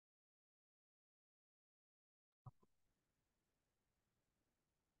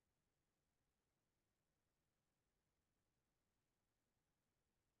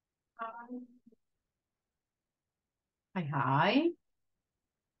Hi, hi.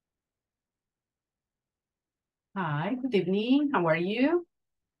 Hi, good evening. How are you?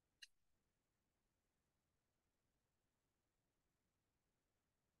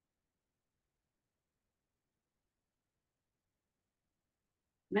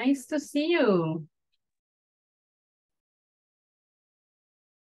 Nice to see you.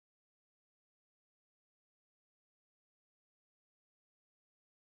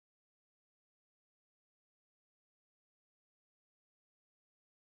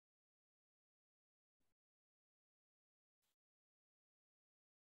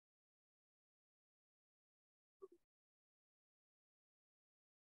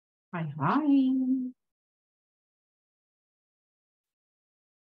 Hi, hi.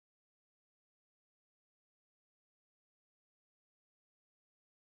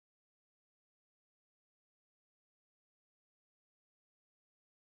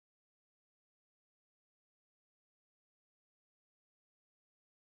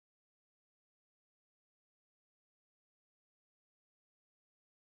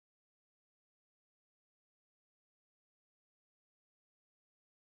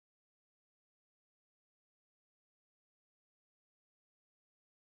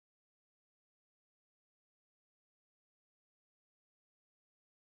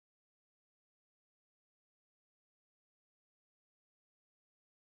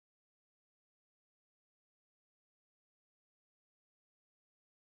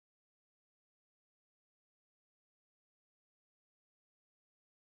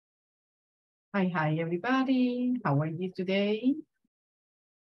 Hi, hi, everybody. How are you today?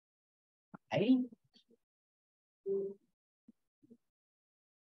 Hi.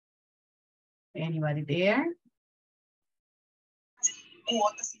 Anybody there?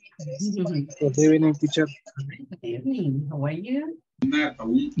 Good evening, teacher. Good evening. How are you?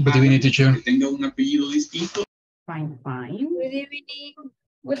 Good evening, teacher. Fine, fine. Good evening.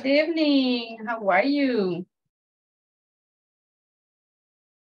 Good evening. How are you?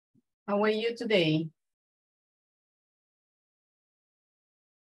 How are you today?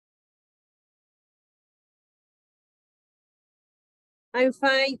 I'm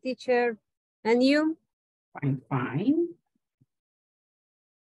fine, teacher. And you? Fine, fine.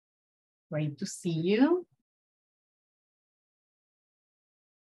 Great to see you.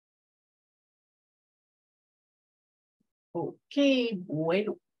 Okay,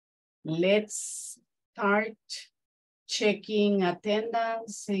 bueno. Let's start checking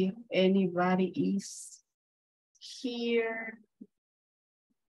attendance, if anybody is here.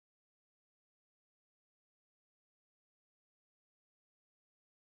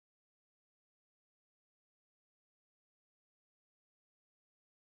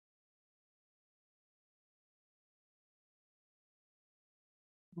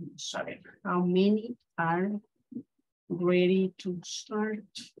 I'm sorry, how many are ready to start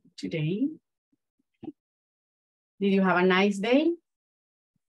today? Did you have a nice day?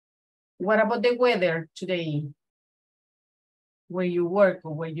 What about the weather today? Where you work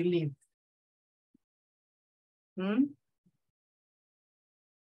or where you live? Hmm?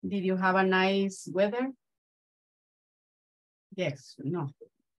 Did you have a nice weather? Yes, no.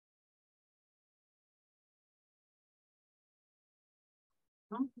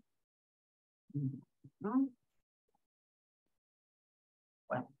 No? No?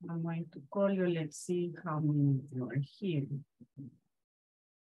 Well, I'm going to call you. Let's see how many you are here.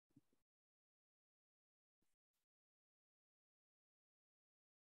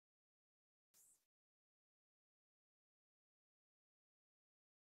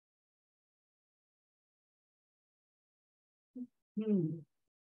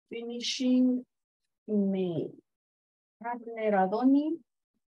 Finishing May. Partner Adoni.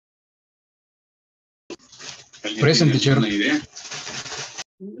 Present, teacher.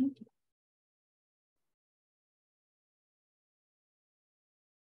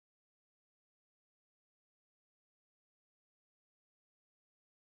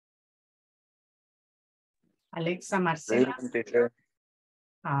 Alexa Marcela. Present, teacher.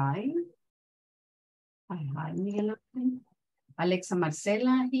 Hi. Hi, hi, Miguel Ángel. Alexa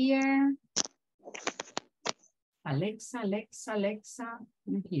Marcela here. Alexa,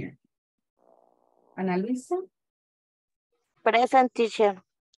 I'm here. Ana Luisa. Present, teacher.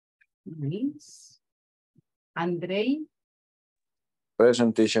 Nice. Andrei.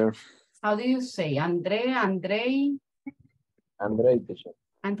 Present, teacher. How do you say? Andrei. Andre, teacher.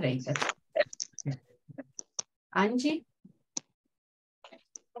 Andrei. That's it. Angie.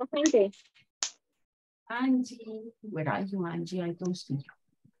 Present. Angie. Where are you, Angie? I don't see you.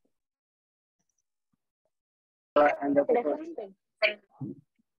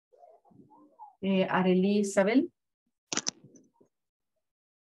 Arely Isabel.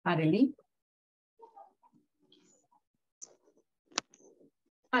 Arely.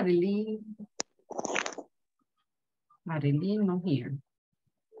 Arely. Arely, no here.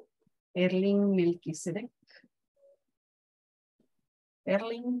 Erling Melchizedek.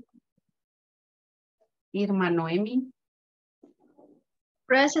 Erling. Irma Noemi.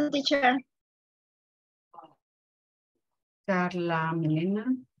 Present, teacher. Carla Milena.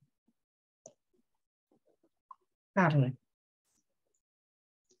 Carla.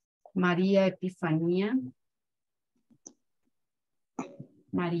 María Epifanía.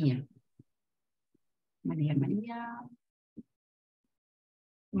 María. María.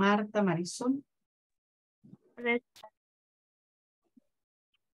 Marta Marisol.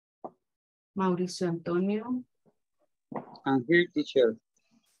 Mauricio Antonio. I'm here, teacher.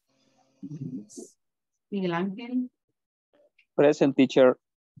 Miguel Ángel. Present, teacher.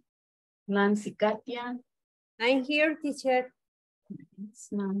 Nancy Katia. I'm here, teacher.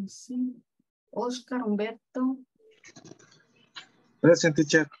 Nancy. Oscar Humberto. Present,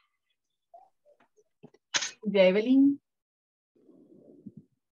 teacher. Silvia Evelyn.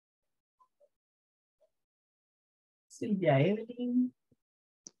 Silvia Evelyn.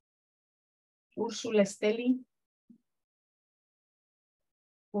 Úrsula Esteli.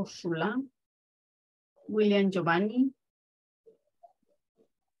 Úrsula. William Giovanni.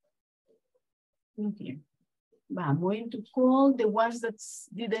 Okay. I'm going to call the ones that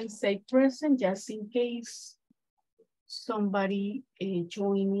didn't say present just in case somebody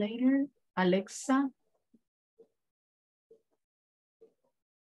join later. Alexa.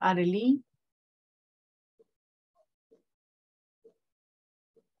 Arely.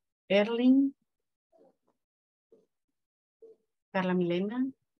 Erling. Carla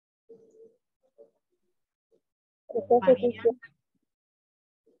Milena. María.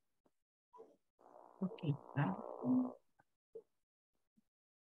 Okay.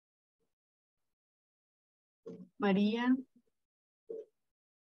 María.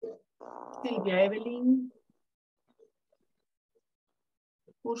 Silvia Evelyn.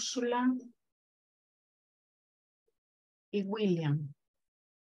 Úrsula. Y William.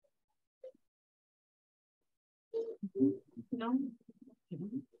 No.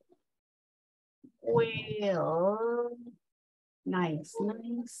 Well, nice. Let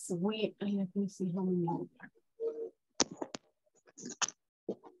me see how many.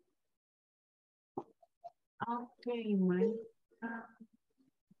 Okay, man.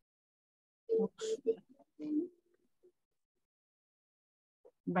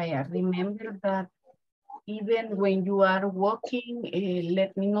 Vaya, remember that even when you are walking,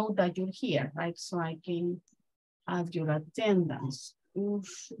 let me know that you're here, right? So I can add your attendance.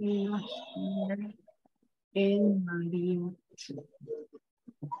 Ursula here and Maria too.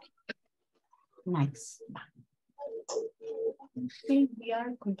 Okay. Nice. Okay, we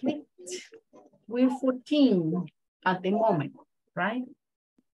are complete. We're 14 at the moment, right?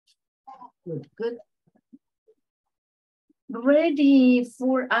 Good. Ready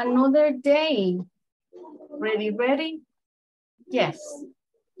for another day? Ready? Yes.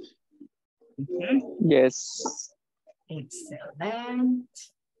 Yes. Excellent.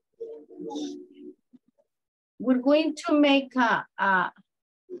 We're going to make a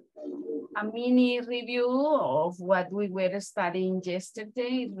mini review of what we were studying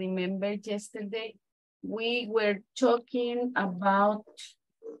yesterday. Remember yesterday, we were talking about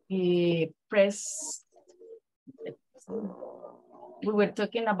we were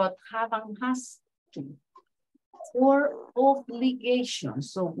talking about have and has to for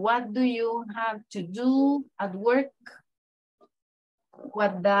obligations. So what do you have to do at work?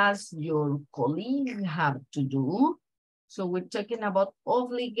 What does your colleague have to do? So we're talking about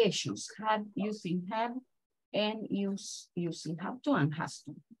obligations, have, using have, and using have to and has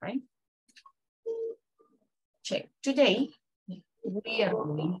to, right? Check. Today, we are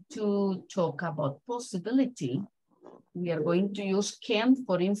going to talk about possibility. We are going to use can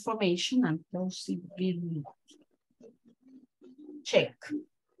for information and possibility. Check.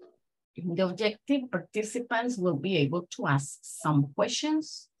 The objective participants will be able to ask some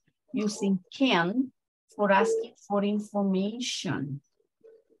questions using can for asking for information,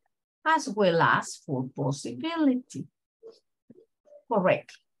 as well as for possibility.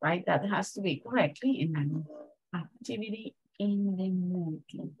 Correct, right? That has to be correctly in an activity in the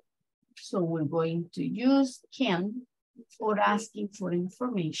meeting. So we're going to use can for asking for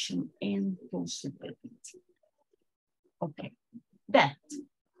information and possibility. Okay, that.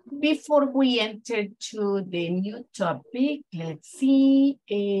 Before we enter to the new topic, let's see.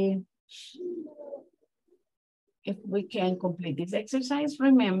 if we can complete this exercise,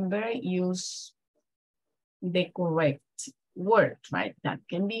 remember, use the correct word, right? That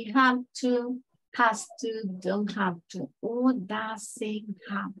can be have to, has to, don't have to, or doesn't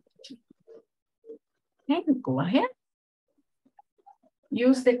have to. Okay, go ahead.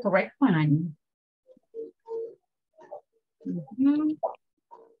 Use the correct one. Mhm.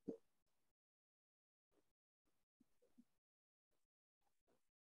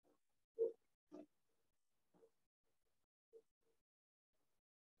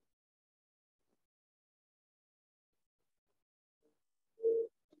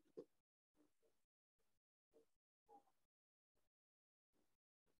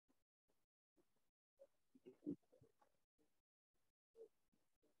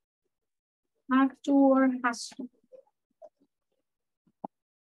 Have to or has to.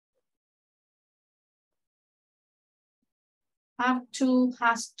 Have to,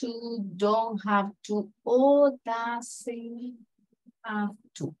 has to, don't have to, or doesn't have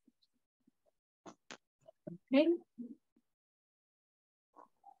to. Okay.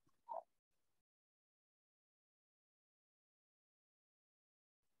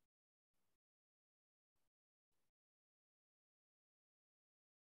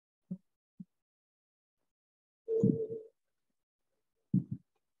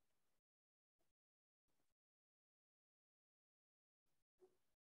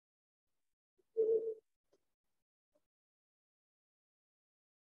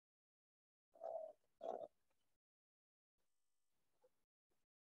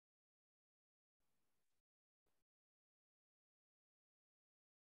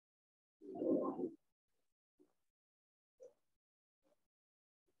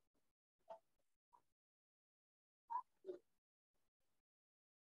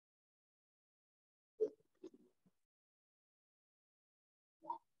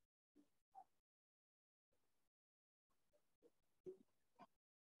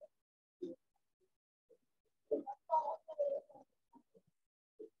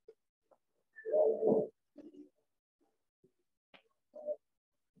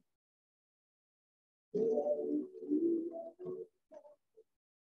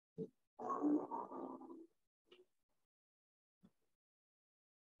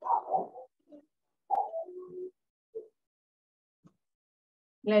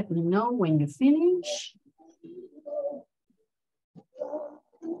 Let me know when you finish.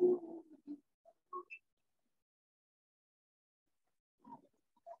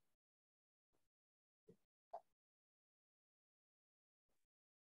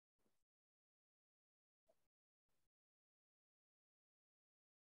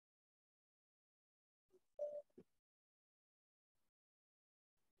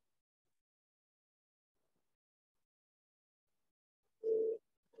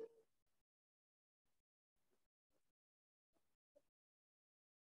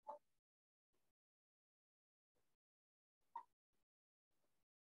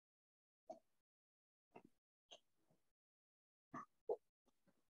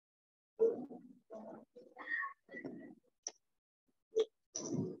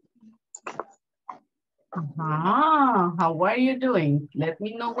 How are you doing? Let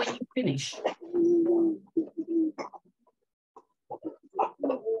me know when you finish.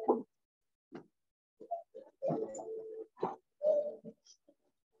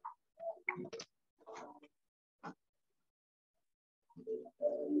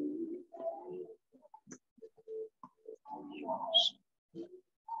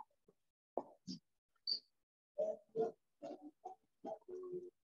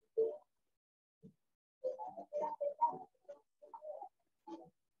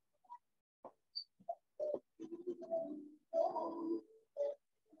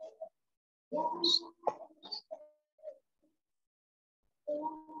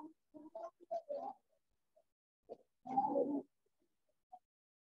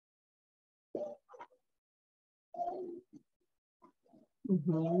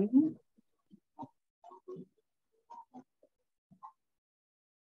 Mhm.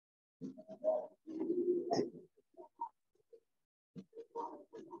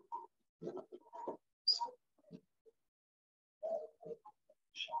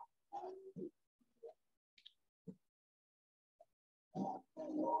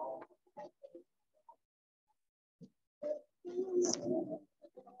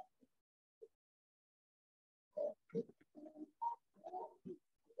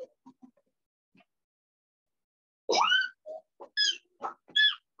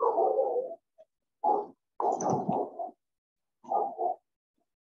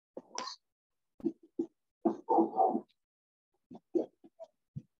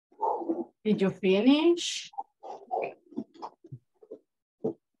 Did you finish?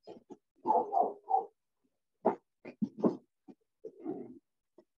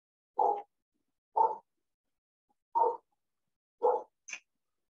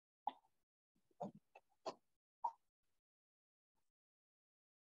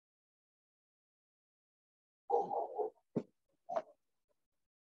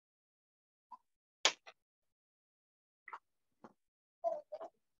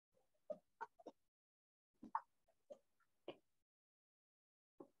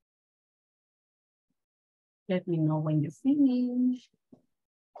 Let me know when you finish.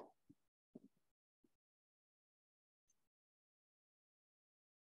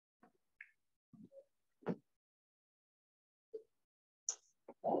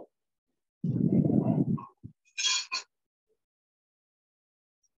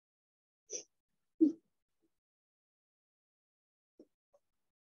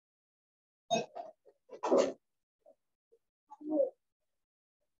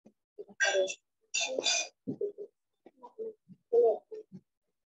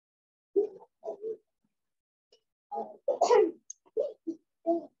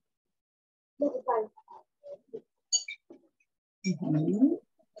 Mhm.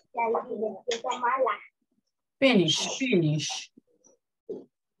 Finish, finish.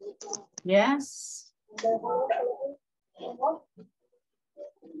 Yes.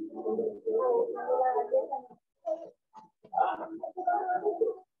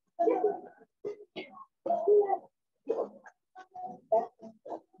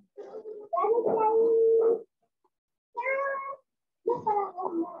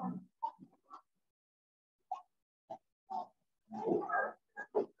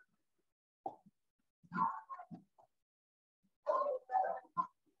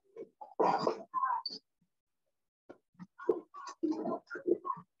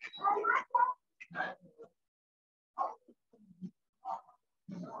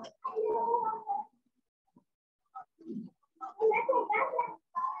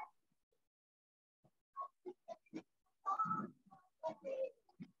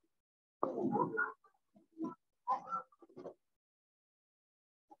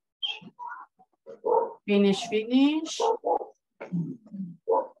 Finish, finish.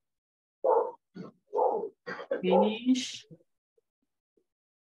 Finish.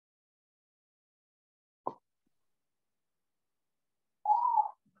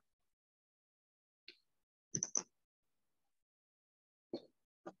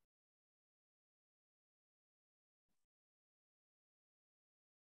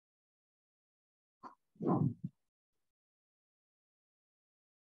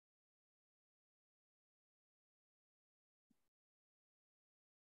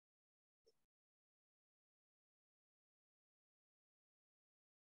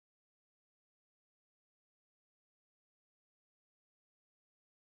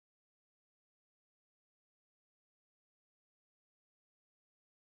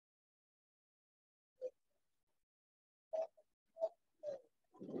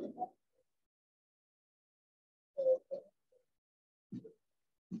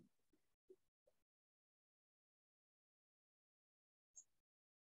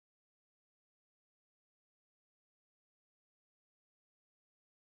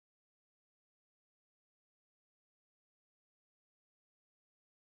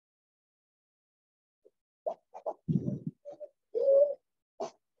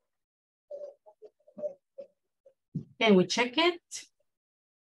 Can we check it?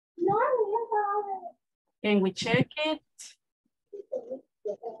 Can we check it?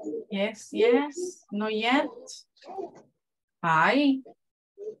 Yes, yes, not yet. Hi,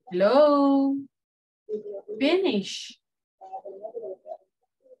 hello, finish.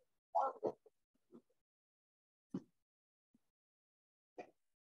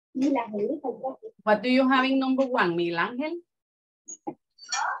 What do you have in number one, Miguel Ángel?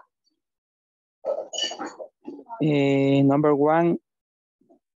 Number one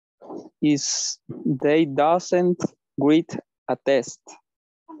is they doesn't greet a test.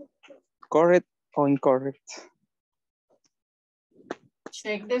 Correct or incorrect?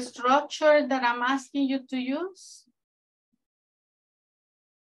 Check the structure that I'm asking you to use.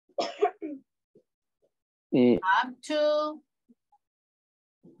 Have to,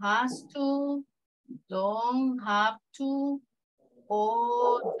 has to, don't have to,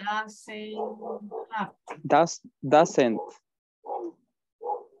 or doesn't have to. Doesn't.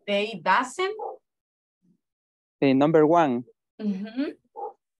 They doesn't? Number one. Mm-hmm.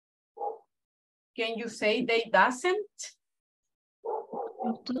 Can you say they doesn't?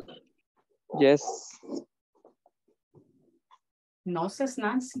 Yes. No, says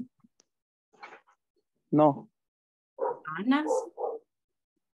Nancy. No. Nancy?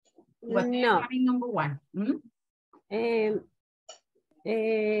 What do you No. have in number one? Hmm? They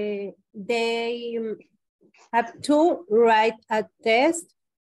have to write a test,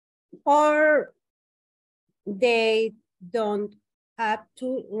 or they don't have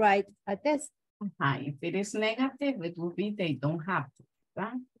to write a test. If it is negative, it will be they don't have to.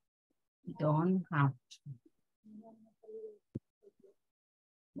 Right? Don't have to.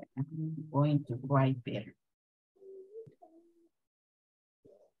 I'm going to write there.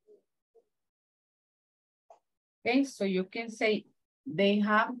 Okay, so you can say they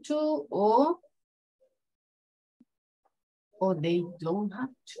have to or they don't have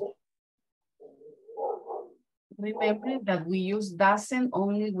to. Remember that we use doesn't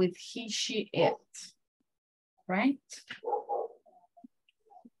only with he, she, it, right?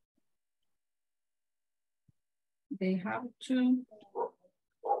 They have to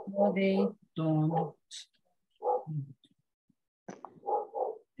or they don't.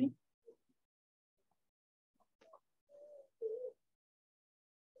 Okay.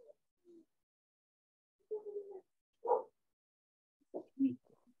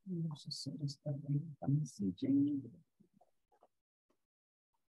 Vamos a hacer esta sencilla.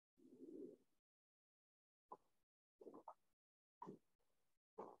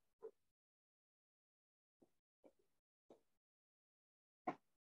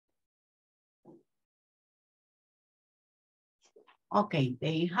 Okay,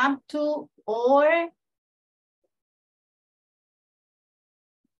 they have to or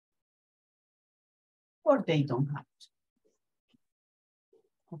they don't have to.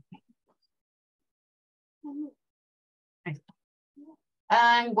 Okay.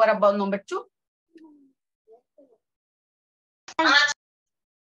 And what about number 2?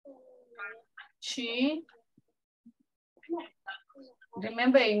 She.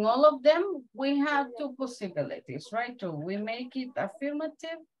 Remember, in all of them, we have 2 possibilities, right? So we make it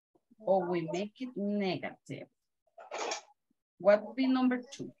affirmative or we make it negative. What would be number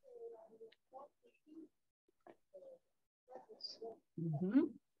 2?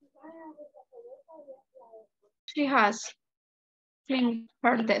 She has cleaned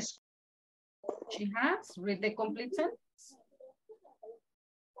her desk. She has. Read the complete sentence.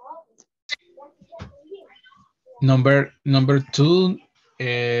 Number 2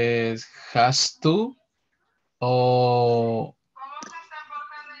 is has to or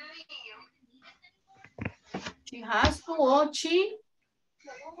she has to or she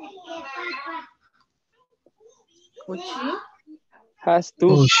Has to.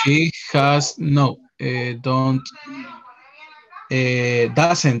 oh, she has no don't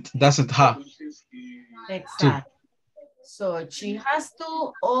doesn't have exactly. So she has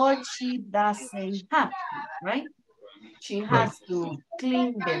to or she doesn't have to, right? She has to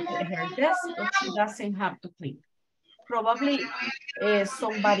clean her desk or she doesn't have to clean. Probably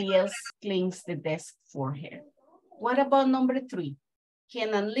somebody else cleans the desk for her. What about number 3?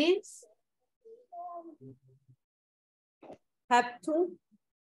 Can and Liz? Have to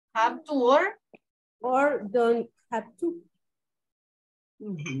Have to or don't have to.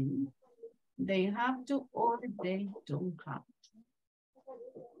 They have to or they don't have to.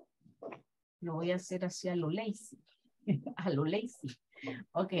 Lo voy a hacer así a lo lazy. A lo lazy.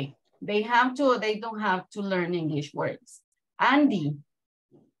 Okay. They have to or they don't have to learn English words. Andy.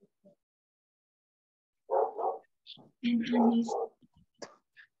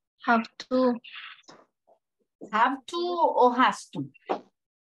 Have to. Have to or has to?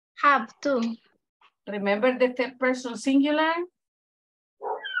 Have to. Remember the third person singular?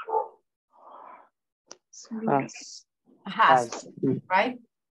 Has to, right?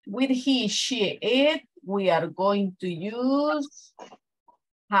 With he, she, it, we are going to use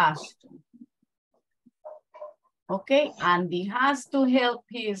has to. Okay, Andy has to help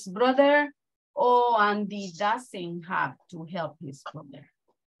his brother. Oh, Andy doesn't have to help his brother.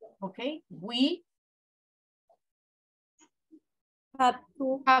 Okay, we Have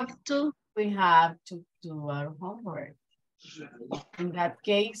to. We have to do our homework. In that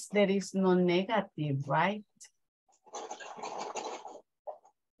case, there is no negative, right?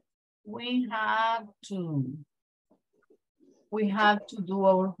 We have to do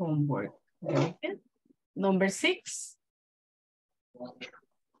our homework. Very good. Number 6.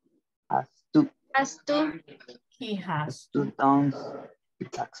 Has to. Has to. He has to. Done.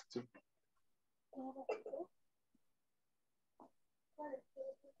 It has to.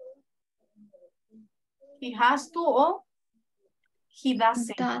 He has to or he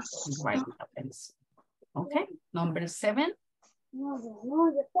doesn't have to write a pencil. Okay, number 7.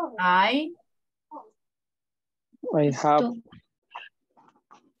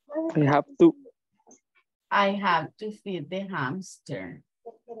 I have to feed the hamster.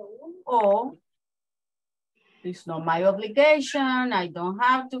 Or it's not my obligation. I don't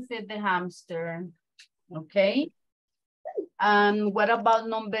have to feed the hamster. Okay. And what about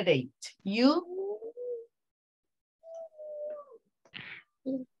number 8? You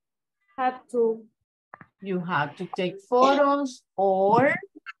have to. You have to take photos or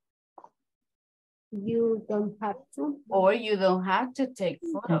you don't have to. Or you don't have to take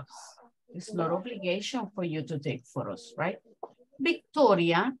photos. It's not obligation for you to take photos, right?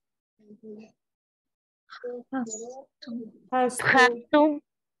 Victoria Has Have to. to.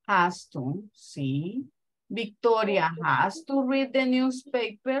 Has to, see. Victoria has to read the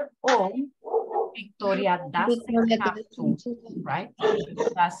newspaper or Victoria doesn't have to, right?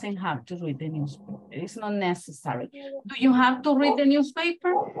 Doesn't have to read the newspaper. It's not necessary. Do you have to read the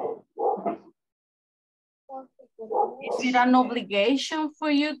newspaper? Is it an obligation for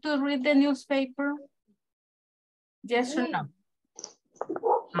you to read the newspaper? Yes or no?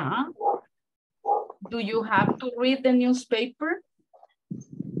 Huh? Do you have to read the newspaper?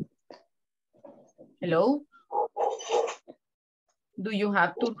 Hello? Do you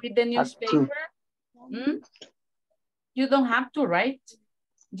have to read the newspaper? Hmm? You don't have to, right?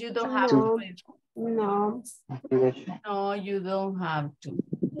 You don't have to read. No. No, you don't have to.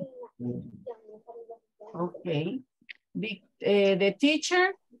 Okay. The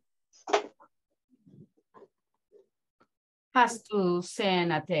teacher has to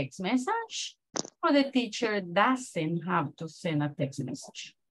send a text message, or the teacher doesn't have to send a text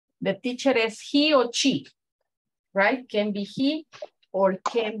message. The teacher is he or she, right? Can be he or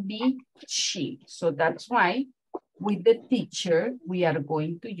can be she. So that's why with the teacher, we are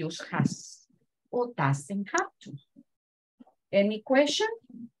going to use has or doesn't have to. Any question?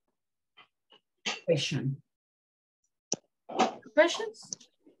 Questions?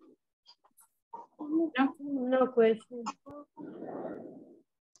 No? No question.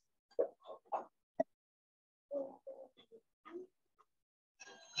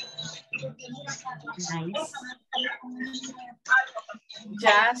 Nice.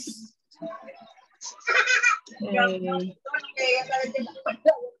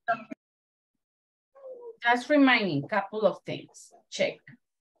 Just reminding a couple of things. Check.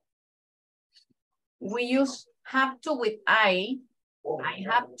 We use have to with I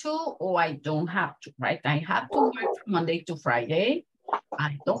have to or I don't have to, right? I have to work from Monday to Friday.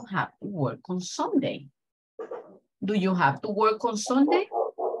 I don't have to work on Sunday. Do you have to work on Sunday?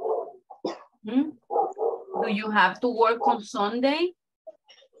 Hmm? Do you have to work on Sunday?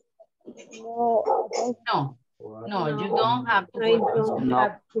 No. No, you don't have to work on Sunday.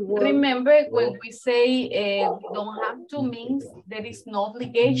 Have to work. Remember, when we say we don't have to means there is no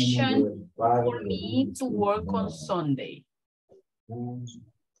obligation for me to work on Sunday.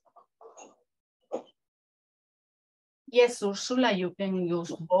 Yes, Ursula, you can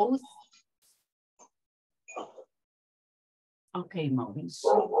use both. Okay, Maurice.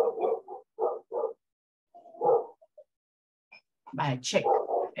 But check.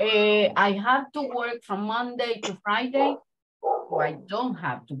 I have to work from Monday to Friday, or I don't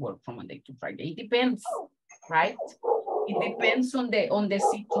have to work from Monday to Friday. It depends, right? It depends on the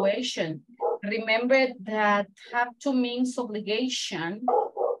situation. Remember that have to means obligation.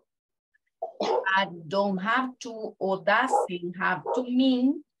 I don't have to or doesn't have to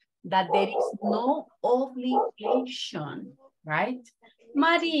mean that there is no obligation, right?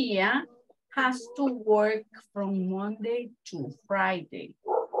 Maria has to work from Monday to Friday.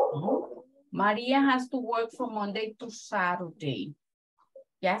 Maria has to work from Monday to Saturday.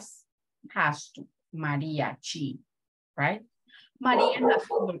 Yes, has to. Maria, she, right? Maria has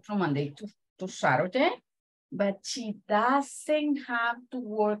to work from Monday to Saturday, but she doesn't have to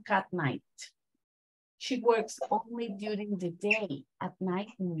work at night. She works only during the day. At night,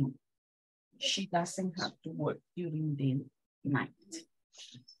 no. She doesn't have to work during the night.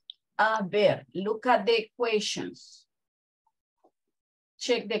 A ver, look at the equations.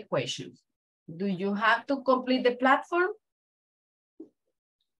 Check the equations. Do you have to complete the platform?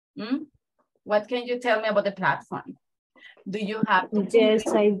 What can you tell me about the platform? Do you have to? Yes,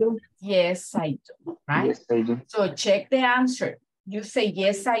 I do. Yes, I do, right? Yes, I do. So check the answer. You say,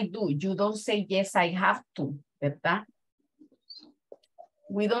 yes, I do. You don't say, yes, I have to, ¿verdad?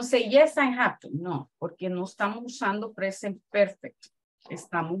 We don't say, yes, I have to. No, porque no estamos usando present perfect.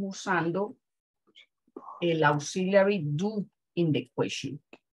 Estamos usando el auxiliary do in the question.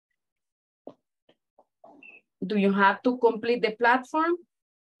 Do you have to complete the platform?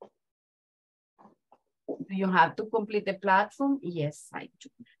 Do you have to complete the platform? Yes, I do.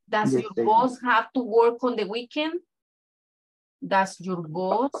 Does Yes, your I do. boss have to work on the weekend? Does your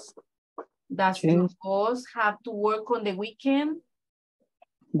boss have to work on the weekend?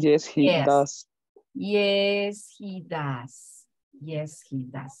 Yes, he does. Yes, he does. Yes, he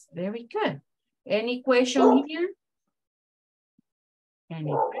does. Very good. Any question here?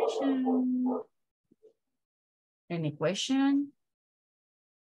 Any question? Any question?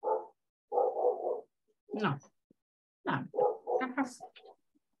 No. No.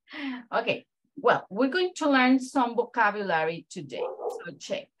 Okay. Well, we're going to learn some vocabulary today. So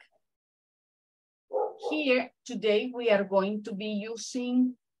check. Here today we are going to be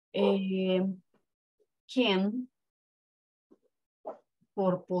using can.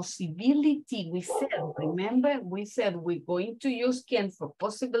 For possibility, we said, remember, we said we're going to use can for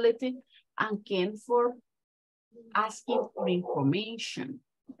possibility and can for asking for information.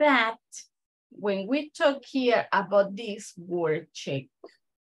 But when we talk here about this word check,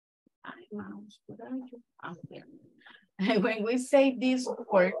 when we say this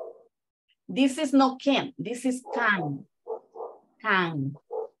word, this is not can, this is can,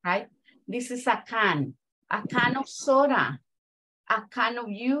 right? This is a can of soda, a can of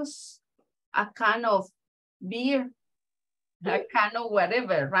juice, a can of beer, a can of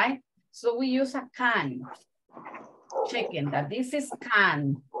whatever, right? So we use a can, checking that this is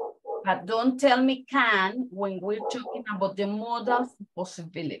can, but don't tell me can when we're talking about the modal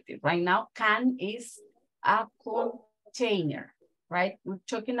possibility. Right now, can is a container, right? We're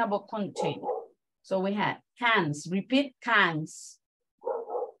talking about container. So we have cans, repeat cans.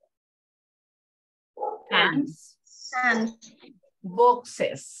 Cans. Cans.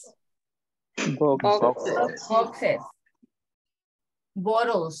 Boxes. Boxes. Boxes.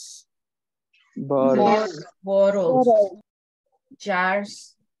 Bottles. Bottles. Bottles.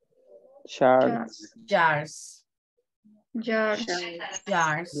 Jars. Shards. Jars. Jars.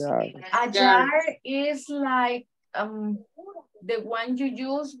 Jars. Jars. A jar is like the one you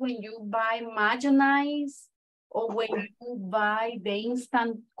use when you buy mayonnaise or when you buy the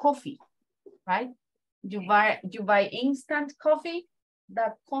instant coffee, right? You buy instant coffee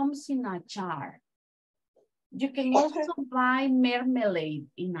that comes in a jar. You can also buy marmalade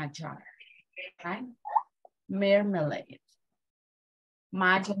in a jar, right? Marmalade,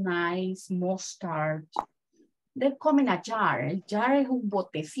 mayonnaise, mustard. They come in a jar. El jar es un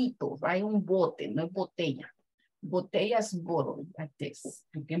botecito, right? Un bote, no es botella. Botella is bottle like this.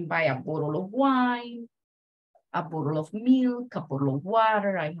 You can buy a bottle of wine, a bottle of milk, a bottle of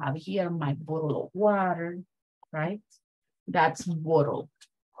water. I have here my bottle of water, right? That's bottle.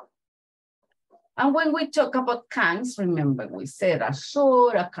 And when we talk about cans, remember we said a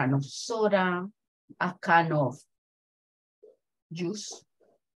soda, a can of soda, a can of juice,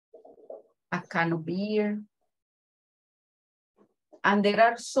 a can of beer. And there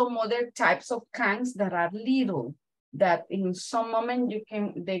are some other types of cans that are little, that in some moment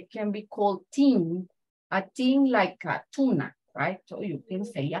they can be called tin. A tin like a tuna, right? So you can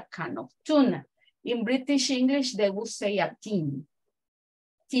say a can of tuna. In British English, they will say a tin.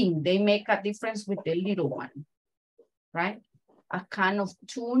 Tin, they make a difference with the little one, right? A can of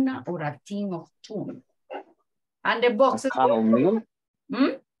tuna or a tin of tuna. And the boxes. A can of milk?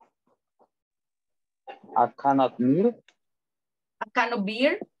 A can of milk? A can of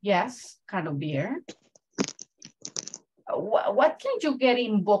beer, yes, can of beer. What can you get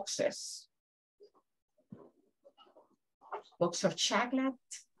in boxes? Box of chocolate.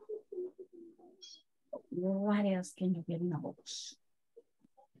 What else can you get in a box?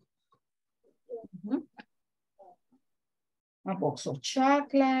 A box of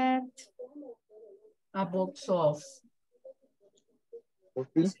chocolate. A box of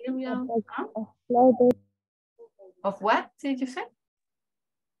cereal. Huh? Of what did you say?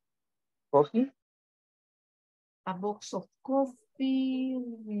 Coffee? A box of coffee.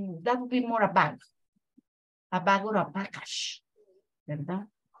 That would be more a bag. A bag or a package. ¿Verdad?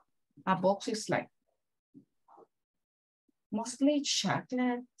 A box is like mostly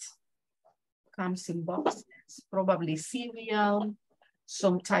chocolate. Comes in boxes. Probably cereal.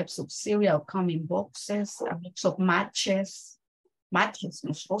 Some types of cereal come in boxes. A box of matches. Matches,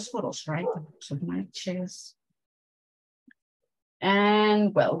 los fósforos, right? A box of matches.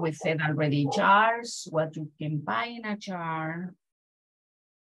 And well, we said already jars, what you can buy in a jar.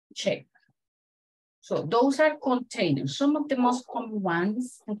 Check. So those are containers. Some of the most common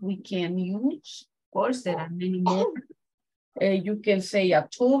ones that we can use. Of course, there are many more. You can say a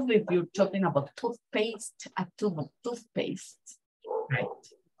tube if you're talking about toothpaste, a tube of toothpaste, right?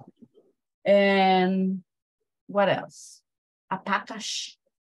 And what else? A package.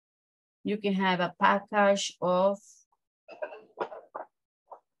 You can have a package of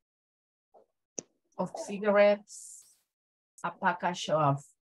cigarettes, a package of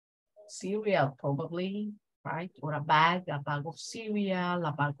cereal probably, right? Or a bag of cereal,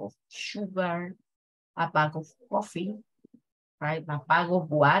 a bag of sugar, a bag of coffee, right? A bag of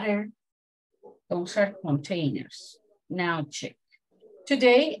water. Those are containers. Now check.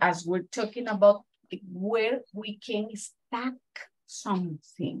 Today, as we're talking about where we can stack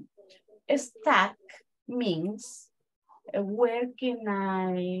something. Stack means where can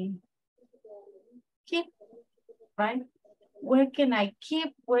I keep, right? Where can I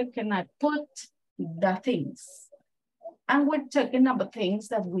keep, where can I put the things? And we're talking about things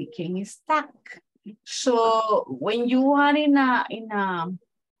that we can stack. So when you are in a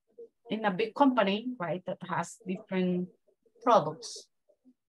big company, right, that has different products,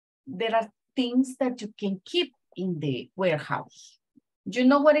 there are things that you can keep in the warehouse. You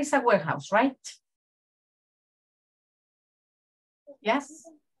know what is a warehouse, right? Yes.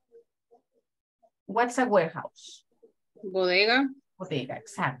 What's a warehouse? Bodega. Bodega,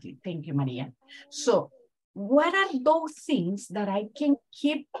 exactly. Thank you, Maria. So what are those things that I can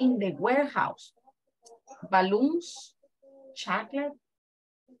keep in the warehouse? Balloons, chocolate,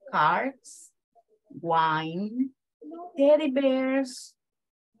 cards, wine, teddy bears,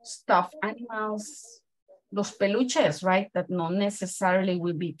 stuffed animals, los peluches, right? That not necessarily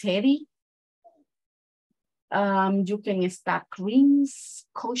will be teddy. You can stack rings,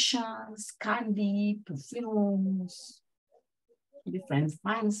 cushions, candy, perfumes, different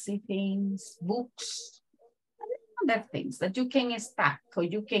fancy things, books, other things that you can stack or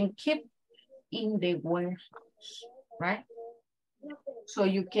you can keep in the warehouse, right? So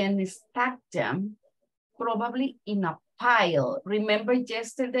you can stack them probably in a pile. Remember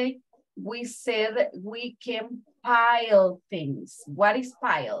yesterday we said we can pile things. What is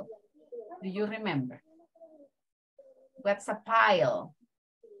pile? Do you remember? What's a pile?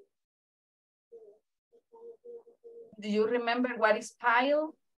 Do you remember what is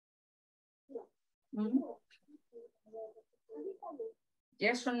pile? Hmm?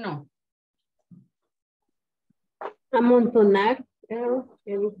 Yes or no? Amontonar,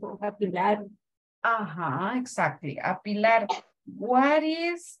 apilar. Ajá, exactly. Apilar. What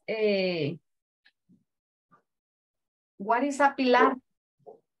is apilar?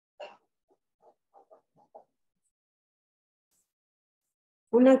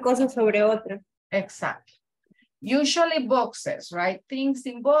 Una cosa sobre otra. Exactly. Usually boxes, right? Things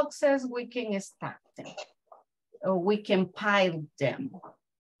in boxes, we can stack them. Or we can pile them.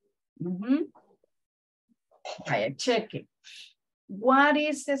 I check it. What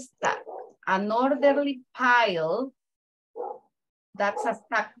is a stack? An orderly pile, that's a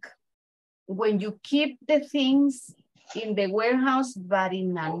stack. When you keep the things in the warehouse, but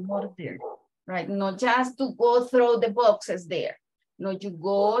in an order, right? Not just to go throw the boxes there. No, you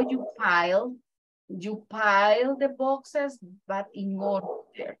go, you pile the boxes, but in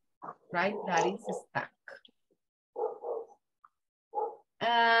order, right? That is a stack.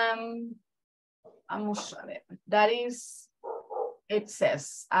 Vamos a ver. That is, it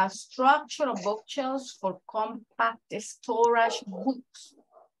says, a structure of bookshelves for compact storage books.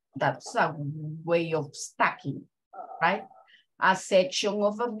 That's a way of stacking, right? A section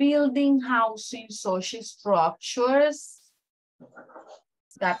of a building housing social structures.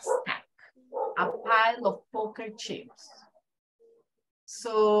 That's stack. A pile of poker chips.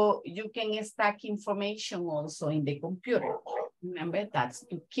 So you can stack information also in the computer. Remember, that's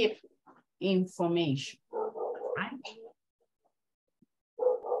to keep information, right?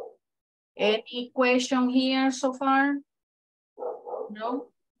 Any question here so far?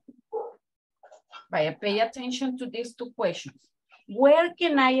 No? But pay attention to these two questions. Where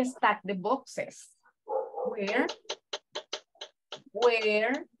can I stack the boxes? Where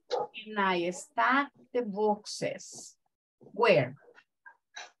can I stack the boxes? Where?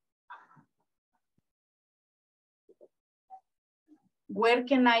 Where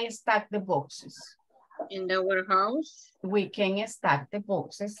can I stack the boxes? In the warehouse. We can stack the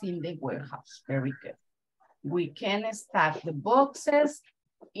boxes in the warehouse. Very good. We can stack the boxes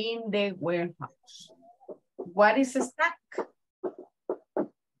in the warehouse. What is a stack?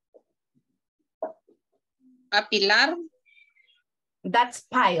 Apilar. That's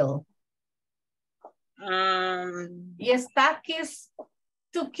pile. Yes, stack is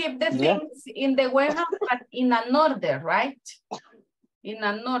to keep the things in the warehouse, but in an order, right? In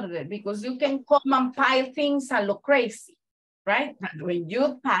an order, because you can come and pile things a lo crazy, right? But when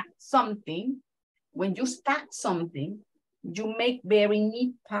you pack something, when you stack something, you make very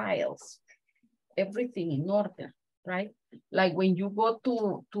neat piles, everything in order, right? Like when you go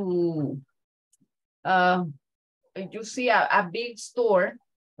to you see a big store,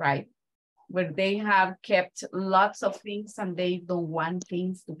 right? Where they have kept lots of things and they don't want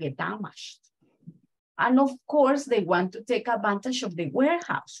things to get damaged. And of course, they want to take advantage of the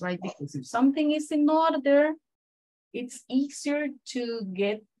warehouse, right? Because if something is in order, it's easier to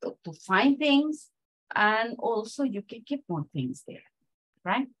get to find things, and also you can keep more things there,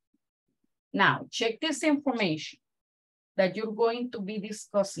 right? Now, check this information that you're going to be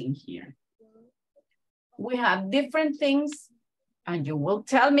discussing here. We have different things, and you will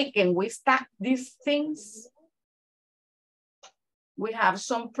tell me, can we stack these things? We have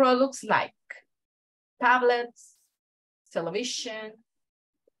some products like tablets, television,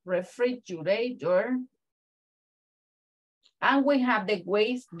 refrigerator. And we have the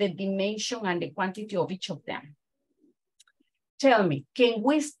weight, the dimension, and the quantity of each of them. Tell me, can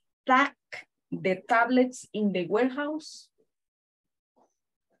we stack the tablets in the warehouse?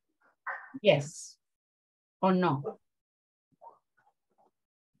 Yes or no?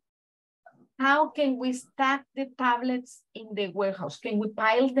 How can we stack the tablets in the warehouse? Can we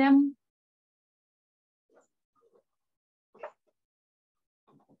pile them?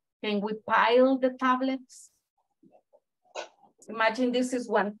 Can we pile the tablets? Imagine this is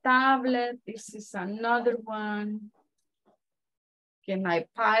one tablet, this is another one. Can I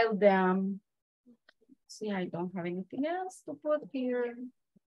pile them? See, I don't have anything else to put here.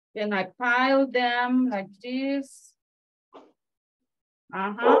 Can I pile them like this?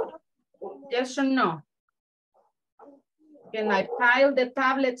 Yes or no? Can I pile the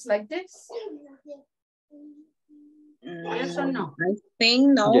tablets like this? Yes or no? I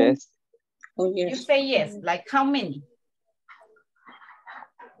think no. Yes. Oh, You yes. say yes, like how many?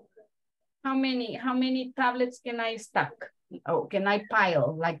 How many tablets can I stack? Oh, can I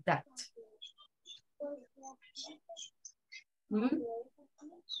pile like that?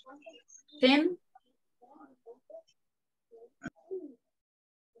 10?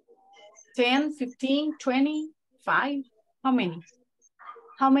 10, 15, 20, 5? How many?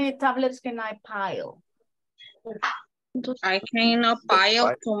 How many tablets can I pile? I cannot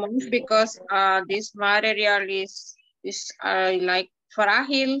pile too much because this material is like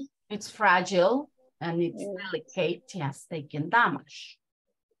fragile. It's fragile and it's delicate. Yes, they can damage.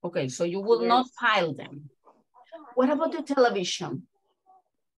 Okay, so you will not pile them. What about the television?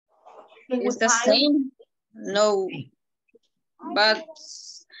 Can It's we the pile? same. No, but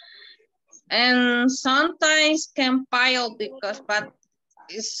and sometimes can pile but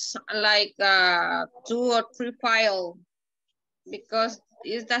it's like 2 or 3 pile because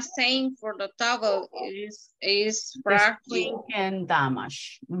it's the same for the towel. It is The fragile. screen can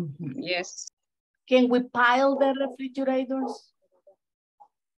damage. Yes. Can we pile the refrigerators?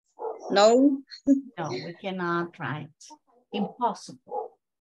 No. No, we cannot, right? Impossible.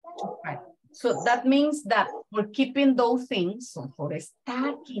 Right. So that means that for keeping those things, so for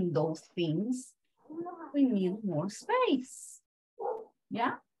stacking those things, we need more space.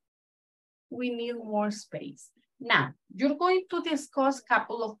 Yeah? We need more space. Now, you're going to discuss a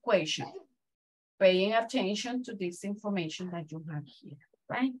couple of questions, paying attention to this information that you have here,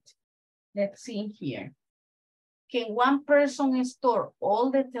 right? Let's see here. Can one person store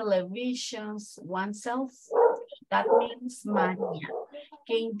all the televisions oneself? That means Maria.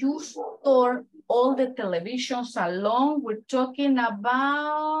 Can you store all the televisions alone? We're talking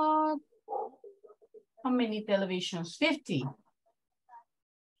about how many televisions? 50.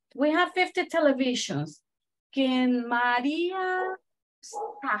 We have 50 televisions. Can Maria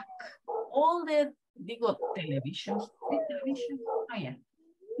stack all the televisions? Oh yeah.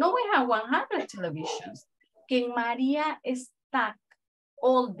 No, we have 100 televisions. Can Maria stack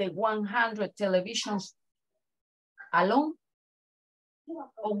all the 100 televisions alone?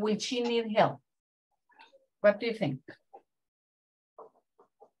 Or will she need help? What do you think?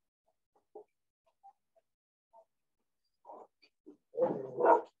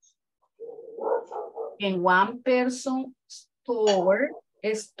 Can one person store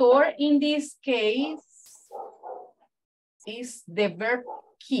in this case is the verb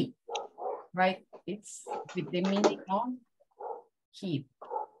keep, right? It's with the meaning of keep.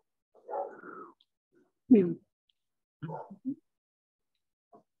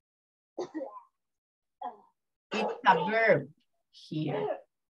 It's a verb here,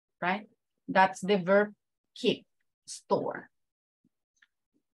 right? That's the verb keep, store.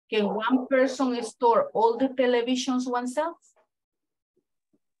 Can one person store all the televisions oneself?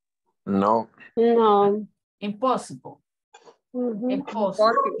 No. No. Impossible.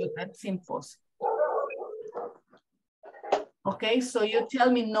 Impossible. That's impossible. Okay, so you tell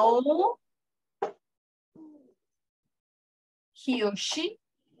me no. He or she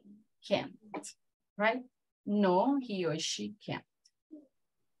can't, right? No, he or she can't.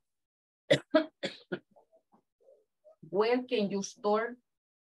 Where can you store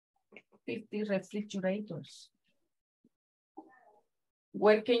 50 refrigerators?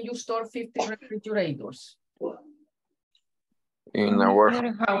 Where can you store 50 refrigerators? In a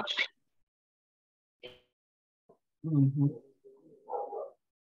warehouse.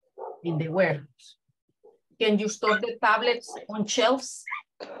 In the warehouse. Can you store the tablets on shelves?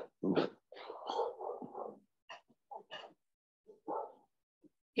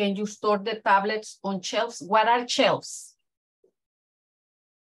 Can you store the tablets on shelves? What are shelves?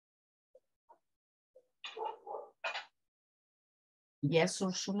 Yes,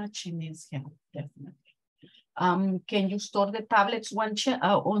 Ursula, she needs help, definitely. Can you store the tablets on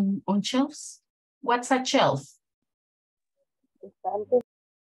shelves? What's a shelf?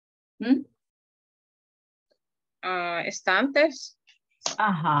 Hmm? Estantes.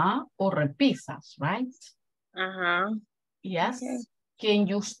 Or repisas, right? Yes. Okay. Can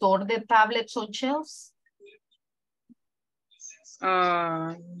you store the tablets on shelves?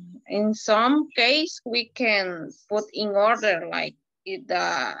 In some case, we can put in order, like if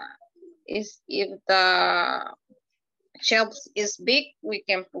the shelf is big, we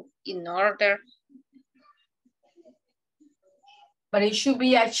can put in order. But it should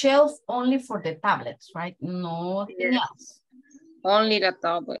be a shelf only for the tablets, right? Nothing else. Only the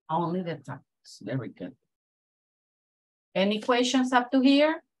tablet. Only the tablets. Very good. Any questions up to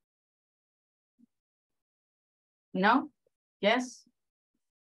here? No? Yes?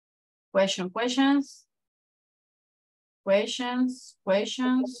 Questions? Questions?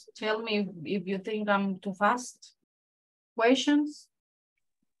 Tell me if you think I'm too fast. Questions?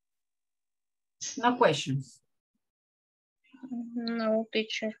 No questions. No,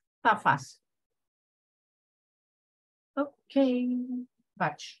 teacher. Está fácil. Okay,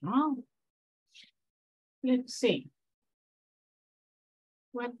 but now, let's see.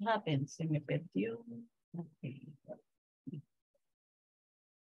 What happens? Se me perdió. Okay.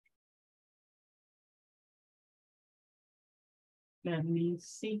 Let me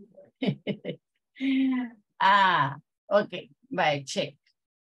see. Okay, by check.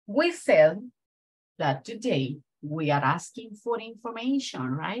 We said that today we are asking for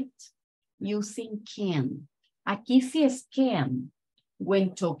information, right? Using can. Aquí sí es can.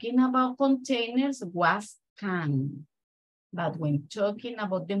 When talking about containers was can. But when talking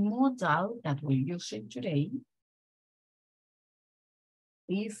about the modal that we're using today,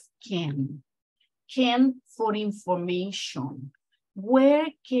 is can. Can for information. Where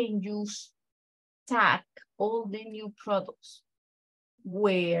can you stack all the new products?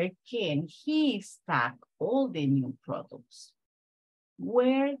 Where can he stack all the new products?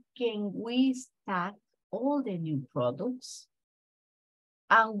 Where can we stack all the new products?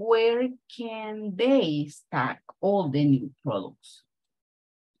 And where can they stack all the new products?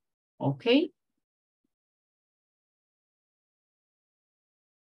 Okay?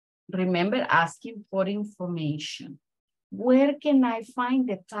 Remember asking for information. Where can I find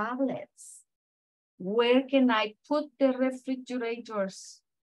the tablets? Where can I put the refrigerators?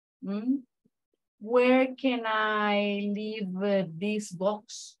 Where can I leave this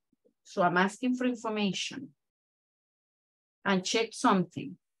box? So I'm asking for information. And check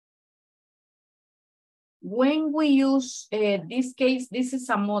something. When we use this case, this is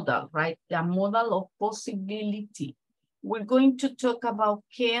a modal, right? The modal of possibility. We're going to talk about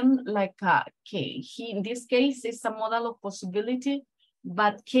can like he, in this case, it's a modal of possibility,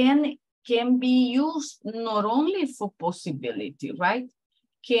 but can be used not only for possibility, right?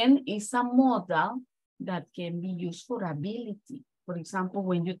 Can is a modal that can be used for ability. For example,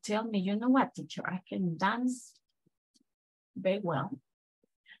 when you tell me, you know what, teacher, I can dance very well.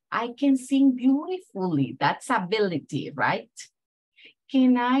 I can sing beautifully. That's ability, right?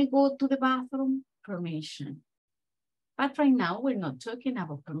 Can I go to the bathroom? Permission. But right now, we're not talking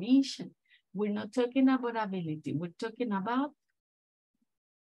about permission. We're not talking about ability. We're talking about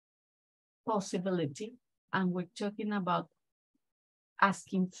possibility. And we're talking about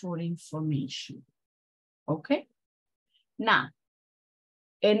asking for information. Okay? Now,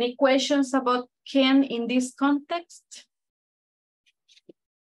 any questions about can in this context?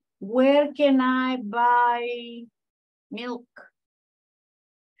 Where can I buy milk?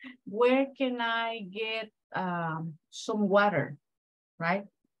 Where can I get some water, right?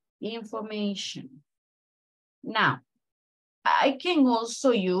 Information. Now, I can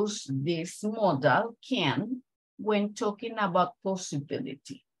also use this modal can when talking about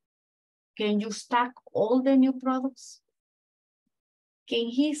possibility. Can you stack all the new products? Can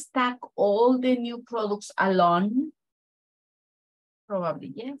he stack all the new products alone?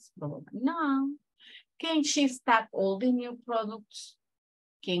 Probably yes, probably no. Can she stack all the new products?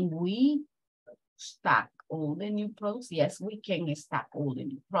 Can we stack all the new products? Yes, we can stack all the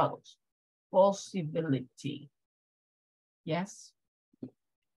new products. Possibility. Yes.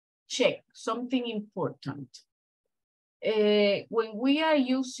 Check something important. When we are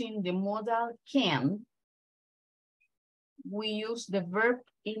using the modal can, we use the verb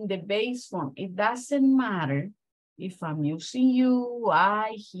in the base form. It doesn't matter if I'm using you,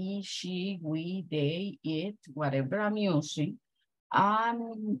 I, he, she, we, they, it, whatever I'm using,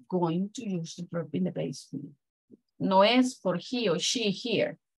 I'm going to use the verb in the base form. No es for he or she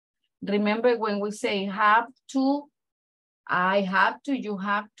here. Remember when we say have to I have to, you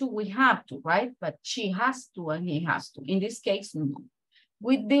have to, we have to, right? But she has to and he has to. In this case, no.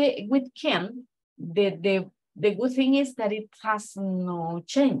 With can, the good thing is that it has no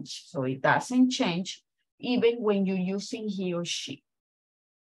change. So it doesn't change even when you're using he or she,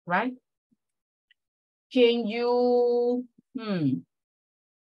 right? Can you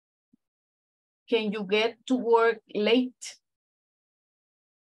get to work late?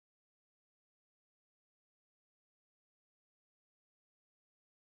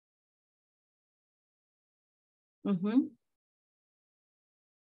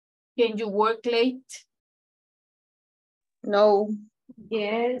 Can you work late? No.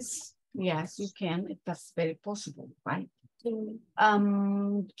 Yes. Yes, you can. That's very possible, right?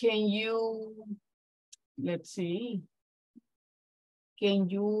 Mm. Can you, let's see, can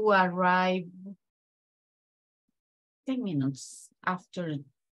you arrive 10 minutes after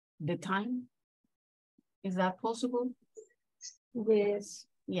the time? Is that possible? Yes.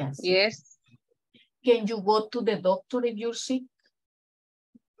 Yes. Yes. Can you go to the doctor if you're sick?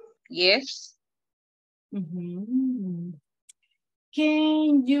 Yes.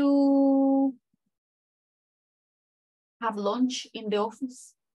 Can you have lunch in the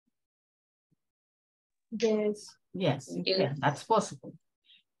office? Yes. Yes, you Yes. can. That's possible.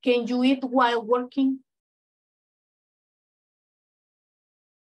 Can you eat while working?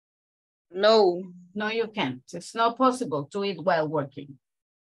 No. No, you can't. It's not possible to eat while working.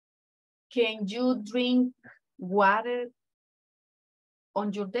 Can you drink water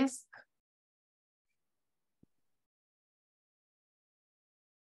on your desk?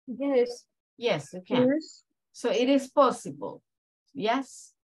 Yes. Yes, you can. Yes. So it is possible.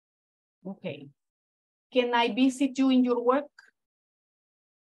 Yes? Okay. Can I visit you in your work?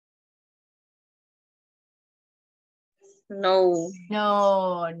 No.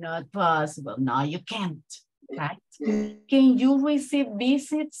 No, not possible. No, you can't, right? Can you receive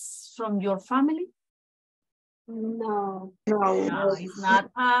visits from your family? No. No, it's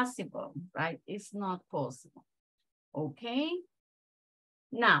not possible, right? It's not possible. Okay.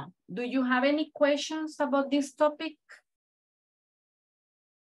 Now, do you have any questions about this topic?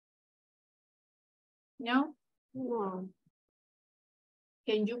 No? No.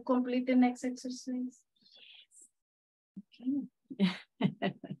 Can you complete the next exercise? Okay.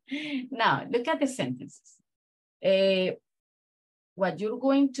 Now, look at the sentences. What you're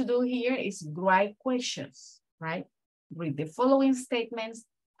going to do here is write questions, right? Read the following statements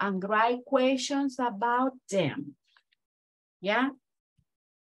and write questions about them. Yeah?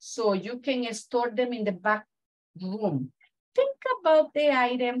 So you can store them in the back room. Think about the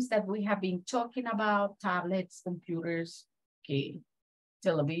items that we have been talking about: tablets, computers, okay,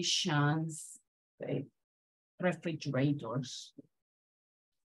 televisions, okay, refrigerators.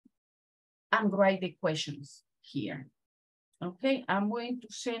 And write the questions here. Okay, I'm going to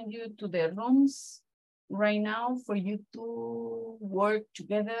send you to the rooms right now for you to work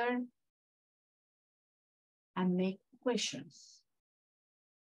together and make questions.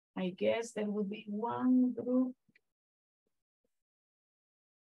 I guess there will be one group.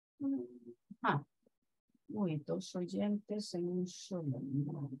 Uy, 2 oyentes en un solo.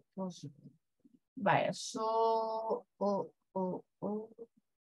 No, possible. Vaya, so,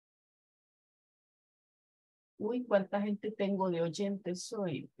 Uy, ¿cuánta gente tengo de oyentes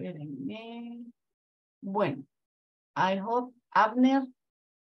hoy? Espérenme. Bueno, I hope Abner,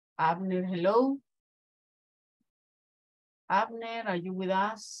 hello. Abner, are you with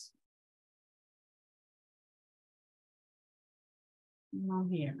us? No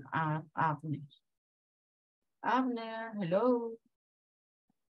here. Abner. Abner, hello.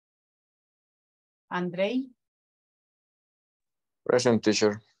 Andrei. Present,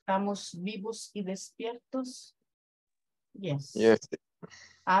 teacher. ¿Estamos vivos y despiertos? Yes. Yes.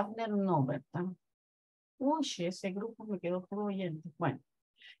 Abner no, ¿verdad? Uy, ese grupo me quedó por oyente. Bueno,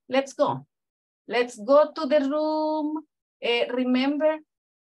 let's go. Let's go to the room. Remember,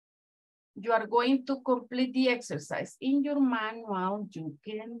 you are going to complete the exercise. In your manual, you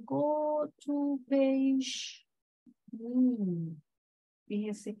can go to page.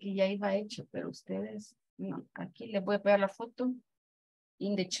 Fíjense que ya iba hecho, pero ustedes, no, aquí les voy a pegar la foto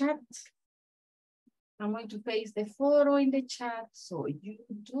in the chat. I'm going to paste the photo in the chat, so you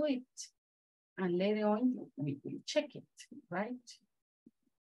do it. And later on, we will check it, right?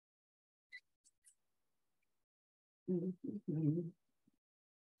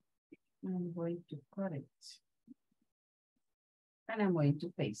 I'm going to cut it. And I'm going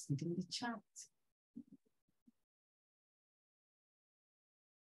to paste it in the chat.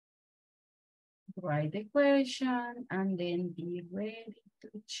 Write the question and then be ready to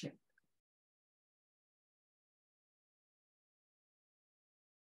check.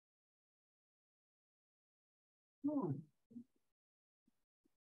 on.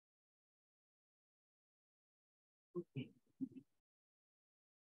 Okay.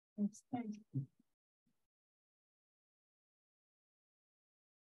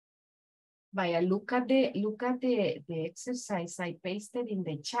 Vaya, look at the exercise I pasted in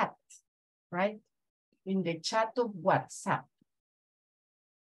the chat, right? In the chat of WhatsApp.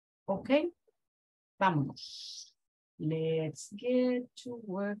 Okay, vámonos. Let's get to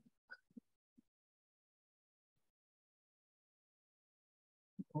work.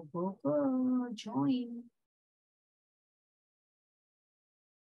 Go, join.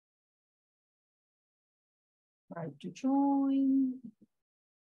 Try to join.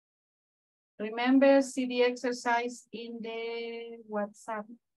 Remember, see the exercise in the WhatsApp,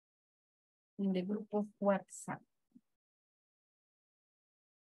 in the group of WhatsApp.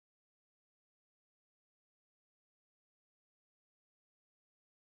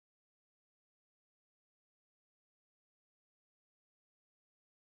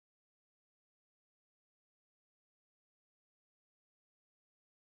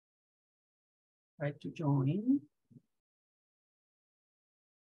 Try to join.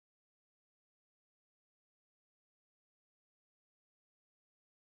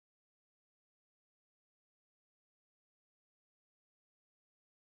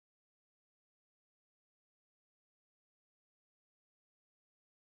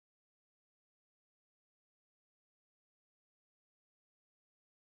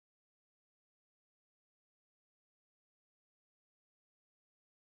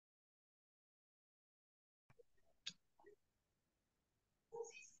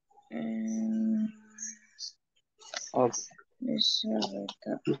 Okay.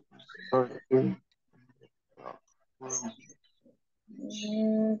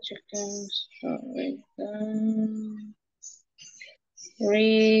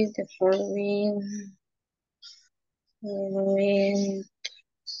 Read the following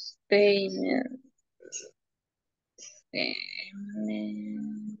statement.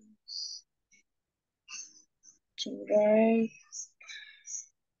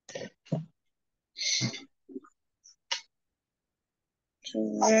 To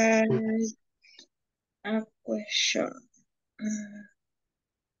write a question.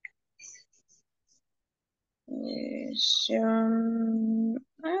 Question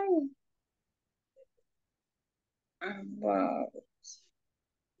about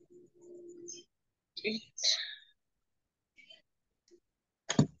it.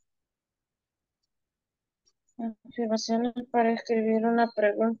 Afirmaciones para escribir una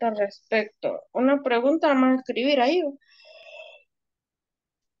pregunta al respecto. Una pregunta vamos a escribir ahí.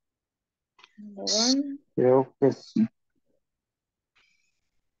 One. Creo que sí.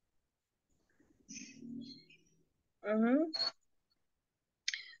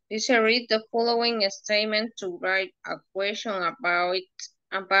 Dice, read the following statement to write a question about it.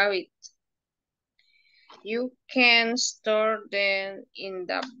 You can store them in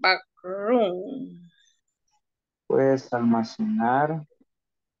the back room. Puedes almacenar.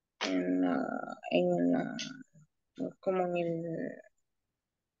 Como en el...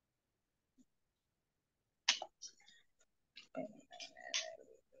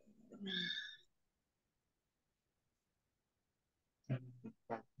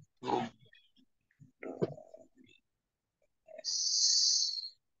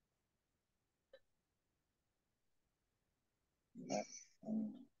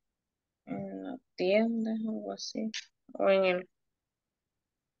 en la tienda o algo así. O en el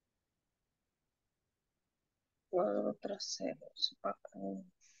cuadro trasero.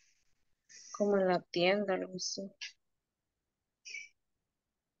 Como en la tienda, algo así.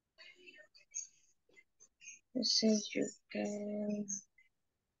 Dice, you can...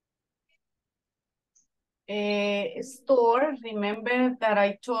 Store, remember that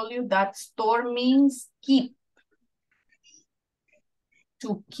I told you that store means keep.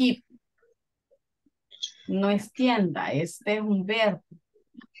 To keep. No es tienda, este es un verbo.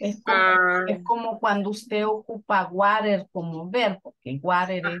 Es como cuando usted ocupa water como verbo, que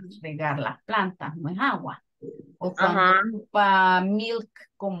water es regar las plantas, no es agua. O cuando ocupa milk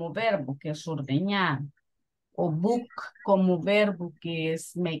como verbo, que es ordeñar. O book como verbo, que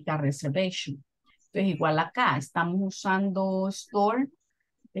es make a reservation. Entonces, igual acá, estamos usando store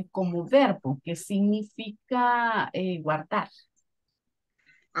como verbo, que significa guardar.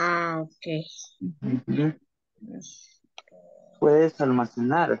 Ok. Puedes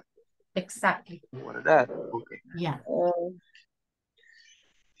almacenar. Exactly. Guardar. Okay. Yeah.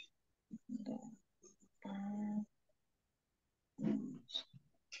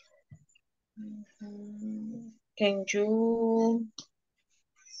 Can you...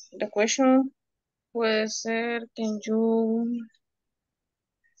 The question... Puede ser, can you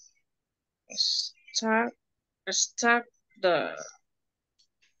start, start the,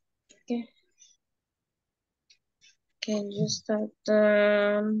 ¿qué? Can you start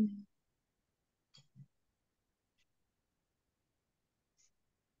the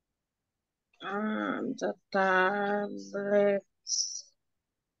tablets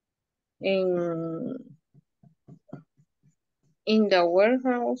in the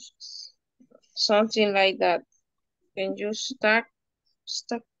warehouse? Something like that. Can you start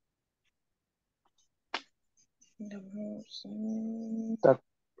in the warehouse?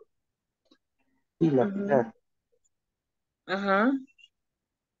 Pila, Ujú. pilar. Ajá.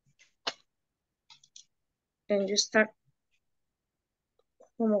 Can you start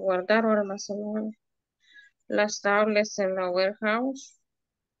como guardar o almacenar las tablets en la warehouse?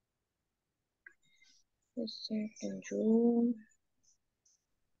 Can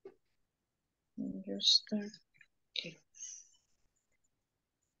you start?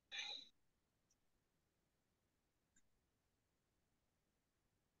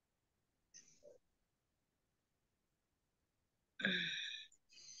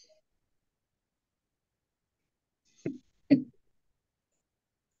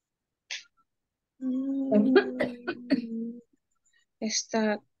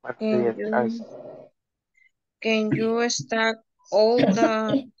 Start. Parte de atrás. Can you stack all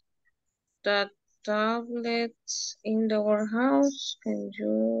the tablets in the warehouse? Can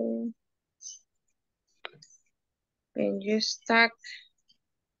you stack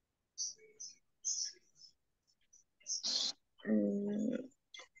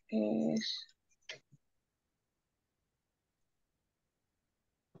yes.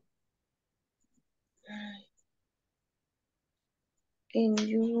 Can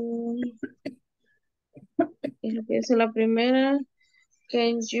you es lo que dice la primera?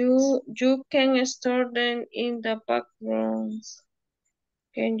 Can you can store them in the background?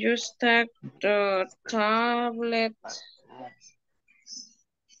 Can you stack the tablet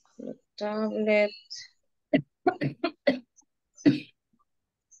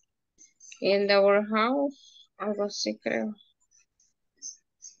in the warehouse? Algo así creo.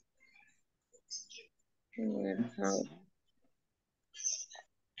 Warehouse.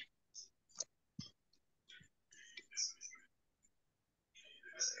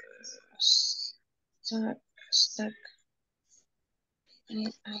 Stack. I.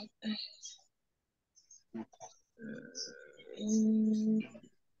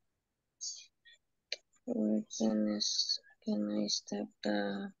 Where can I step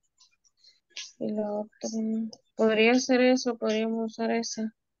the y la otra? Podría ser eso, podríamos usar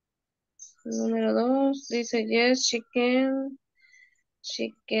esa. Número 2 dice yes, she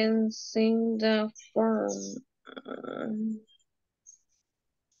can sing the form.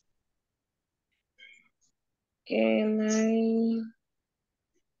 Can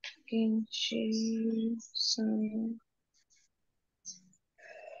she sing?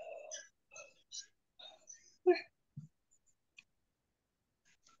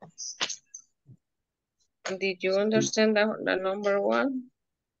 Did you understand the number 1?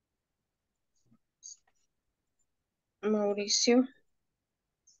 Mauricio?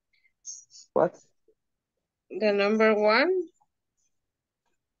 What? The number 1?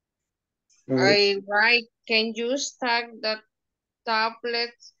 I write, can you stack the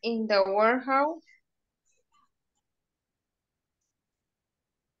tablets in the warehouse?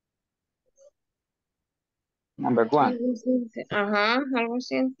 Number 1. Ajá, algo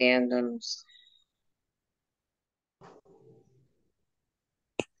así entiendo. No sé.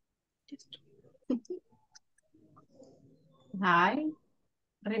 Hi.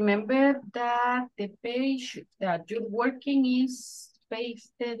 Remember that the page that you're working is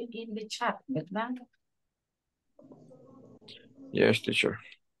pasted in the chat, ¿verdad? Yes, teacher.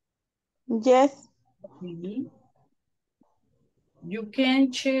 Yes. Okay. You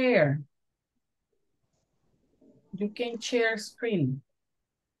can share. You can share screen.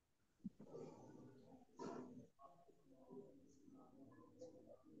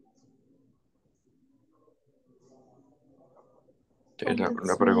 La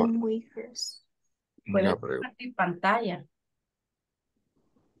pregunta. Puedes compartir pantalla.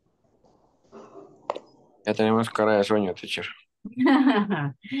 Ya tenemos cara de sueño, teacher.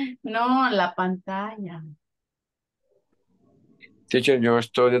 No, la pantalla. Teacher, yo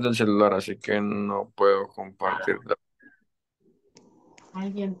estoy desde el celular, así que no puedo compartir.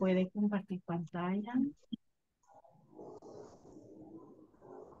 ¿Alguien puede compartir pantalla?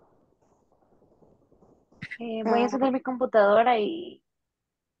 Voy a sacar mi computadora y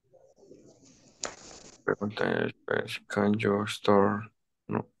Pregunta es, can you store?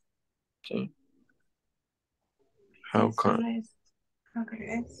 No. Sí. How come?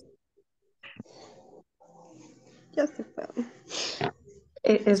 Ya se fue.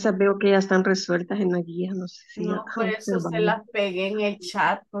 Esas veo que ya están resueltas en la guía, no sé si ya No, por eso se observamos. las pegué en el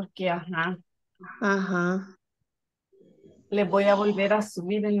chat porque, ajá, Ajá. les voy a volver a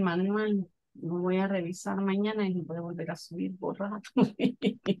subir el manual. Lo voy a revisar mañana y les voy a volver a subir por rato.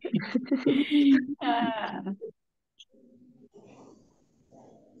 Ah,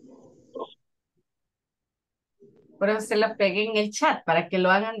 por eso se las pegué en el chat para que lo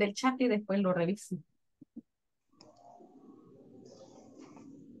hagan del chat y después lo revisen.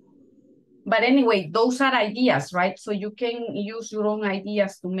 But anyway, those are ideas, right? So you can use your own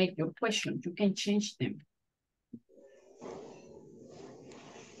ideas to make your questions. You can change them.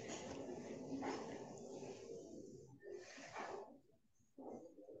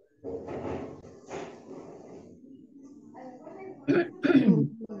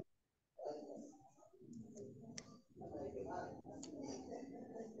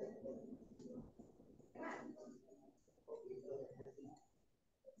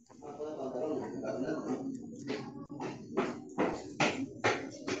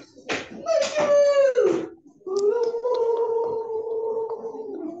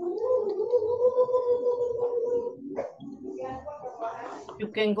 You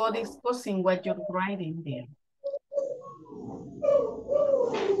can go discussing what you're writing there.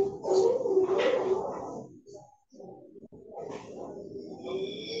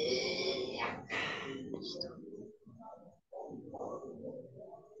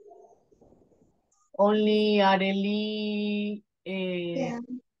 Only Arely,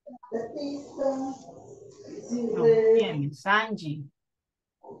 no, ¿quién es? Angie.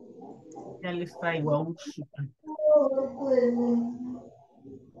 Ya les traigo a Ursula.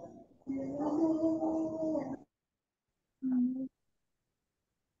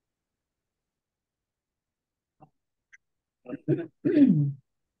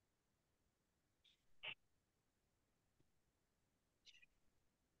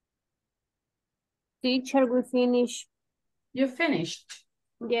 Teacher, we finish. You finished?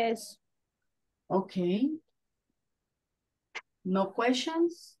 Yes. Okay. No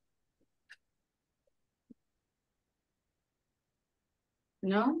questions?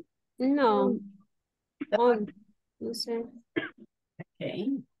 No? No. Oh, no sé. Okay.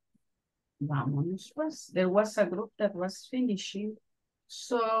 Vámonos pues. There was a group that was finishing.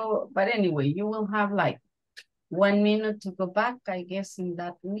 So, but anyway, you will have like 1 minute to go back. I guess in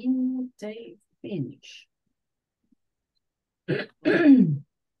that minute they finish.